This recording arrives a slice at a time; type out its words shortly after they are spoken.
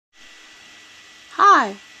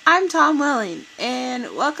Hi, I'm Tom Welling,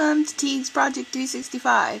 and welcome to Teague's Project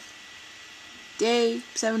 365, day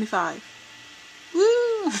 75.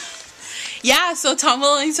 Woo! Yeah, so Tom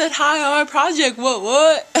Welling said hi on my project,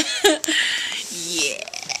 what? Yeah.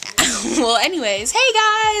 Well, anyways, hey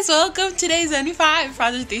guys, welcome to day 75,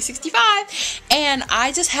 Project 365, and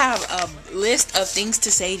I just have a list of things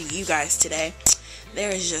to say to you guys today. There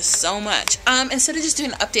is just so much. Instead of just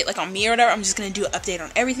doing an update like on me or whatever, I'm just going to do an update on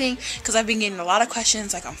everything, because I've been getting a lot of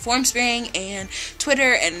questions like on Formspring and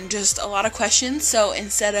Twitter and just a lot of questions. So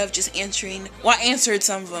instead of just answering, well, I answered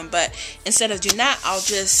some of them, but instead of doing that, I'll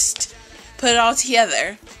just put it all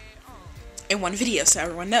together in one video so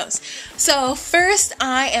everyone knows. So first,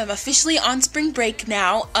 I am officially on spring break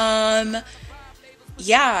now.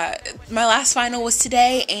 Yeah, my last final was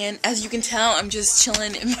today, and as you can tell, I'm just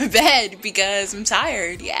chilling in my bed because I'm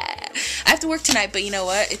tired. Yeah, I have to work tonight, but you know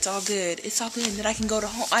what? It's all good. It's all good, and then I can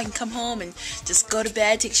come home and just go to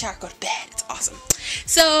bed, take a shower, go to bed. It's awesome.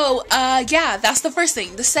 So, yeah, that's the first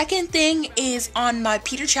thing. The second thing is on my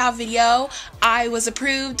Peter Chow video, I was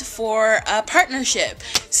approved for a partnership.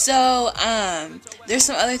 So, there's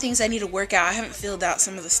some other things I need to work out. I haven't filled out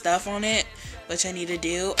some of the stuff on it, which I need to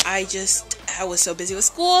do. I was so busy with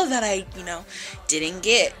school that I, didn't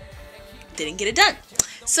get it done.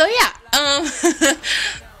 So yeah,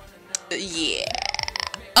 yeah.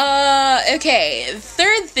 Okay,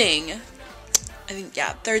 third thing.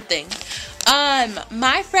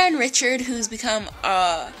 My friend Richard, who's become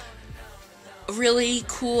a really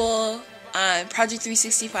cool Project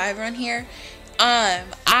 365 on here,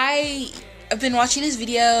 I've been watching his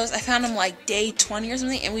videos. I found him like day 20 or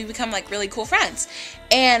something, and we become like really cool friends.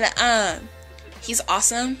 And he's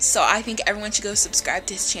awesome, so I think everyone should go subscribe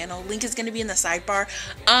to his channel. Link is going to be in the sidebar.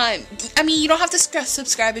 I mean, you don't have to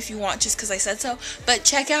subscribe if you want, just because I said so, but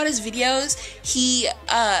check out his videos.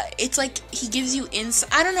 It's like he gives you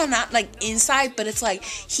insight. I don't know, not like insight, but it's like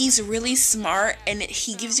he's really smart, and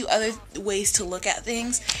he gives you other ways to look at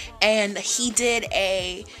things. And he did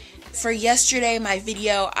for yesterday, my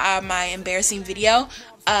video, my embarrassing video,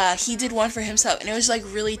 he did one for himself, and it was like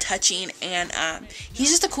really touching, and he's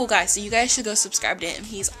just a cool guy, so you guys should go subscribe to him.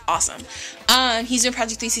 He's awesome. He's in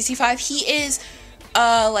Project 365. He is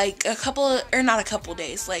like not a couple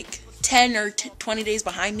days, like 10 or 20 days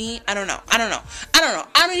behind me. I don't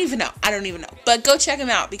even know, but go check him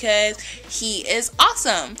out because he is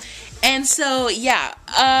awesome. And so, yeah,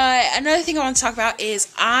 another thing I want to talk about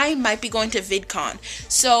is I might be going to VidCon.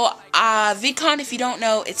 So, VidCon, if you don't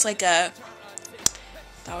know, it's like that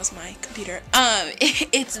was my computer.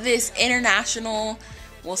 It's this international,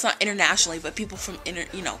 well, it's not internationally, but people from,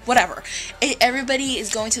 whatever. Everybody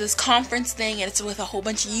is going to this conference thing, and it's with a whole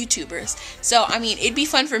bunch of YouTubers. So, I mean, it'd be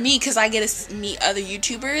fun for me because I get to meet other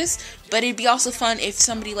YouTubers, but it'd be also fun if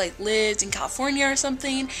somebody, like, lived in California or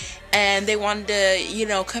something, and they wanted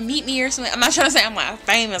to, come meet me or something. I'm not trying to say I'm, like,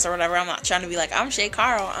 famous or whatever. I'm not trying to be like, I'm Shay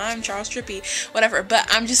Carl, I'm Charles Trippy, whatever. But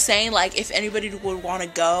I'm just saying, like, if anybody would want to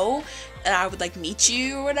go, and I would like meet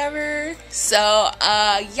you or whatever. So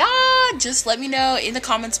yeah, just let me know in the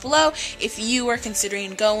comments below if you are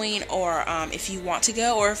considering going, or if you want to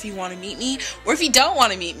go, or if you want to meet me, or if you don't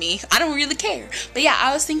want to meet me. I don't really care, but yeah,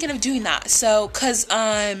 I was thinking of doing that. So cause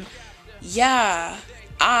yeah,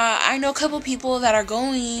 I know a couple people that are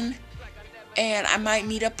going, and I might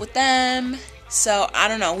meet up with them. So I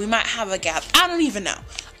don't know, we might have a gap. I don't even know.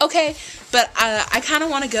 Okay, but I kind of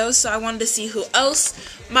want to go, so I wanted to see who else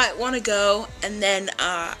might want to go, and then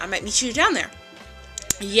I might meet you down there.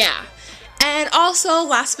 Yeah. And also,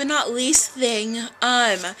 last but not least thing,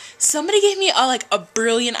 somebody gave me a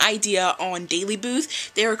brilliant idea on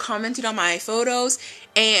Dailybooth. They were commenting on my photos,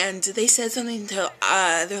 and they said something to,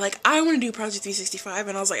 they're like, I want to do Project 365,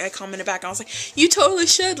 and I commented back, and I was like, you totally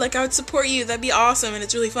should, like, I would support you, that'd be awesome, and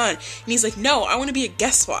it's really fun. And he's like, no, I want to be a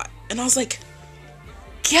guest spot. And I was like,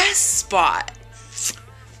 guest spot?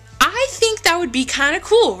 I think that would be kind of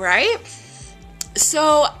cool, right?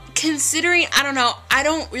 So, considering, I don't know, I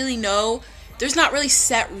don't really know, there's not really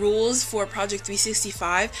set rules for Project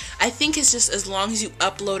 365. I think it's just as long as you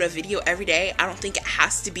upload a video every day. I don't think it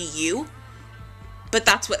has to be you. But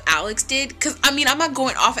that's what Alex did. Because, I mean, I'm not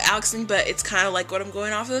going off of Alex's thing, but it's kind of like what I'm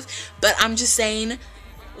going off of. But I'm just saying,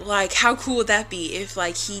 like, how cool would that be if,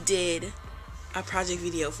 like, he did a project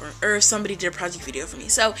video or if somebody did a project video for me.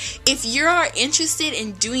 So if you're interested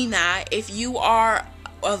in doing that, if you are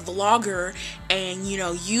a vlogger and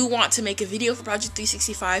you want to make a video for Project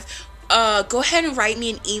 365, go ahead and write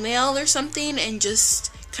me an email or something and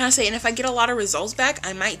just kind of say, and if I get a lot of results back,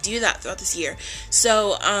 I might do that throughout this year.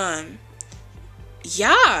 So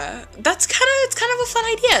yeah, it's kind of a fun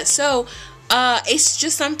idea. So It's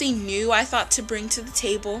just something new I thought to bring to the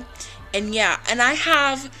table. And yeah, and I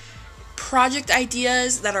have project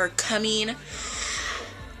ideas that are coming.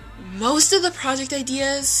 Most of the project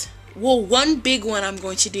ideas, well, one big one I'm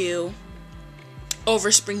going to do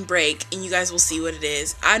over spring break, and you guys will see what it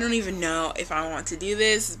is. I don't even know if I want to do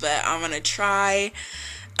this, but I'm gonna try.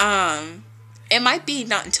 It might be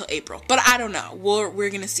not until April, but I don't know. We're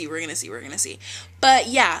gonna see. But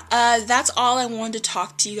yeah, that's all I wanted to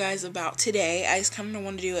talk to you guys about today. I just kind of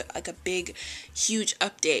want to do like a big, huge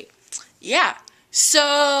update. Yeah.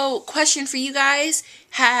 So, question for you guys: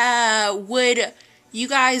 would you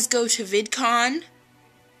guys go to VidCon?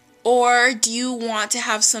 Or do you want to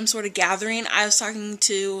have some sort of gathering? I was talking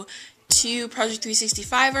to two Project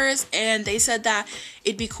 365ers, and they said that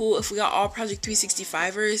it'd be cool if we got all Project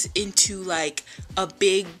 365ers into like a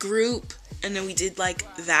big group, and then we did like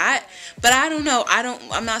that. But I don't know.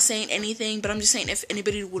 I'm not saying anything, but I'm just saying if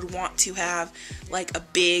anybody would want to have like a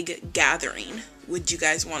big gathering. Would you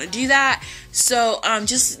guys want to do that? So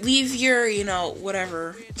just leave your,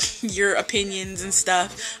 whatever, your opinions and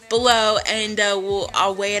stuff below, and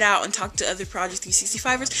I'll weigh it out and talk to other Project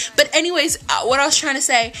 365ers. But anyways, what I was trying to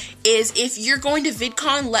say is if you're going to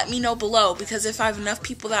VidCon, let me know below, because if I have enough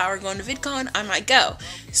people that are going to VidCon, I might go.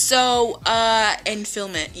 So and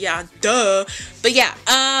film it. Yeah, duh. But yeah,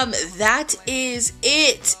 that is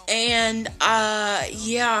it. And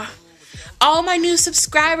yeah. All my new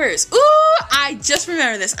subscribers. Ooh, I just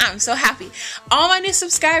remember this. I'm so happy. All my new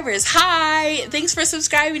subscribers. Hi. Thanks for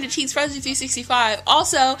subscribing to Teens Project 365.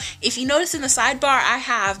 Also, if you notice in the sidebar, I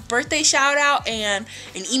have birthday shout out and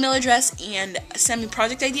an email address and send me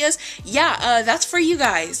project ideas. Yeah, that's for you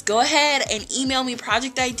guys. Go ahead and email me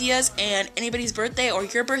project ideas and anybody's birthday or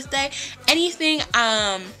your birthday. Anything.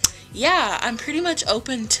 Yeah, I'm pretty much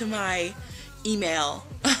open to my email,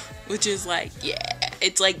 which is like, yeah.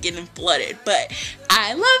 It's like getting flooded, but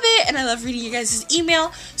I love it, and I love reading you guys'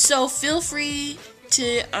 email, so feel free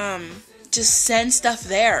to just send stuff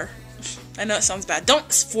there. I know it sounds bad.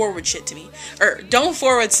 Don't forward shit to me, or don't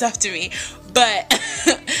forward stuff to me, but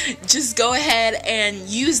just go ahead and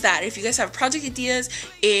use that. If you guys have project ideas,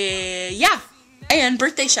 yeah. And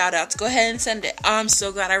birthday shout outs, go ahead and send it. I'm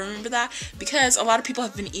so glad I remember that, because a lot of people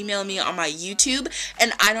have been emailing me on my YouTube,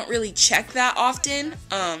 and I don't really check that often.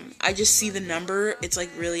 I just see the number. It's like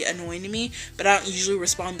really annoying to me, but I don't usually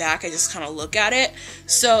respond back. I just kind of look at it.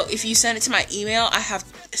 So if you send it to my email, I have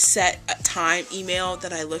set a time email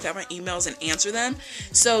that I look at my emails and answer them.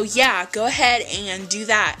 So yeah, go ahead and do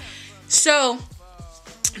that. So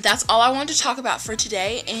that's all I wanted to talk about for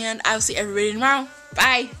today, and I'll see everybody tomorrow.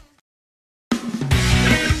 Bye.